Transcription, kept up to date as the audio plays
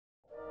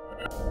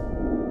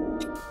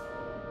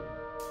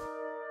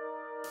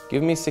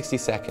Give me 60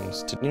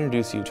 seconds to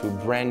introduce you to a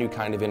brand new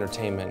kind of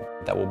entertainment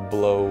that will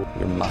blow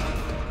your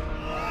mind.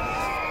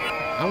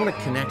 I want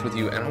to connect with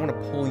you and I want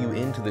to pull you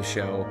into the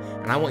show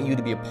and I want you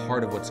to be a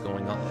part of what's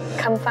going on.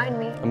 Come find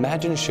me.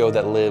 Imagine a show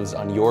that lives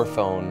on your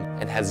phone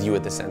and has you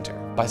at the center.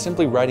 By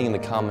simply writing in the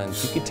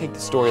comments, you could take the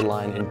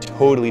storyline in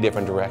totally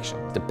different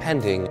directions,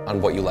 depending on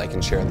what you like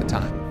and share at the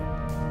time.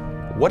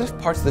 What if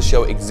parts of the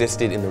show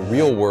existed in the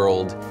real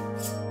world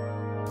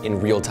in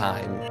real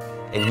time,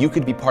 and you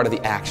could be part of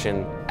the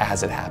action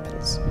as it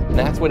happens? And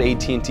that's what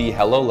AT&T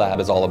Hello Lab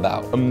is all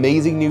about.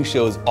 Amazing new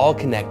shows all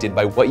connected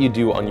by what you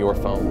do on your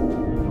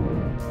phone.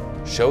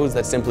 Shows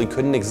that simply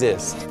couldn't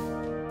exist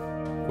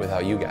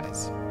without you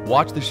guys.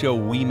 Watch the show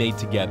we made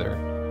together,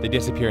 The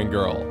Disappearing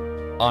Girl,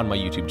 on my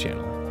YouTube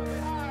channel.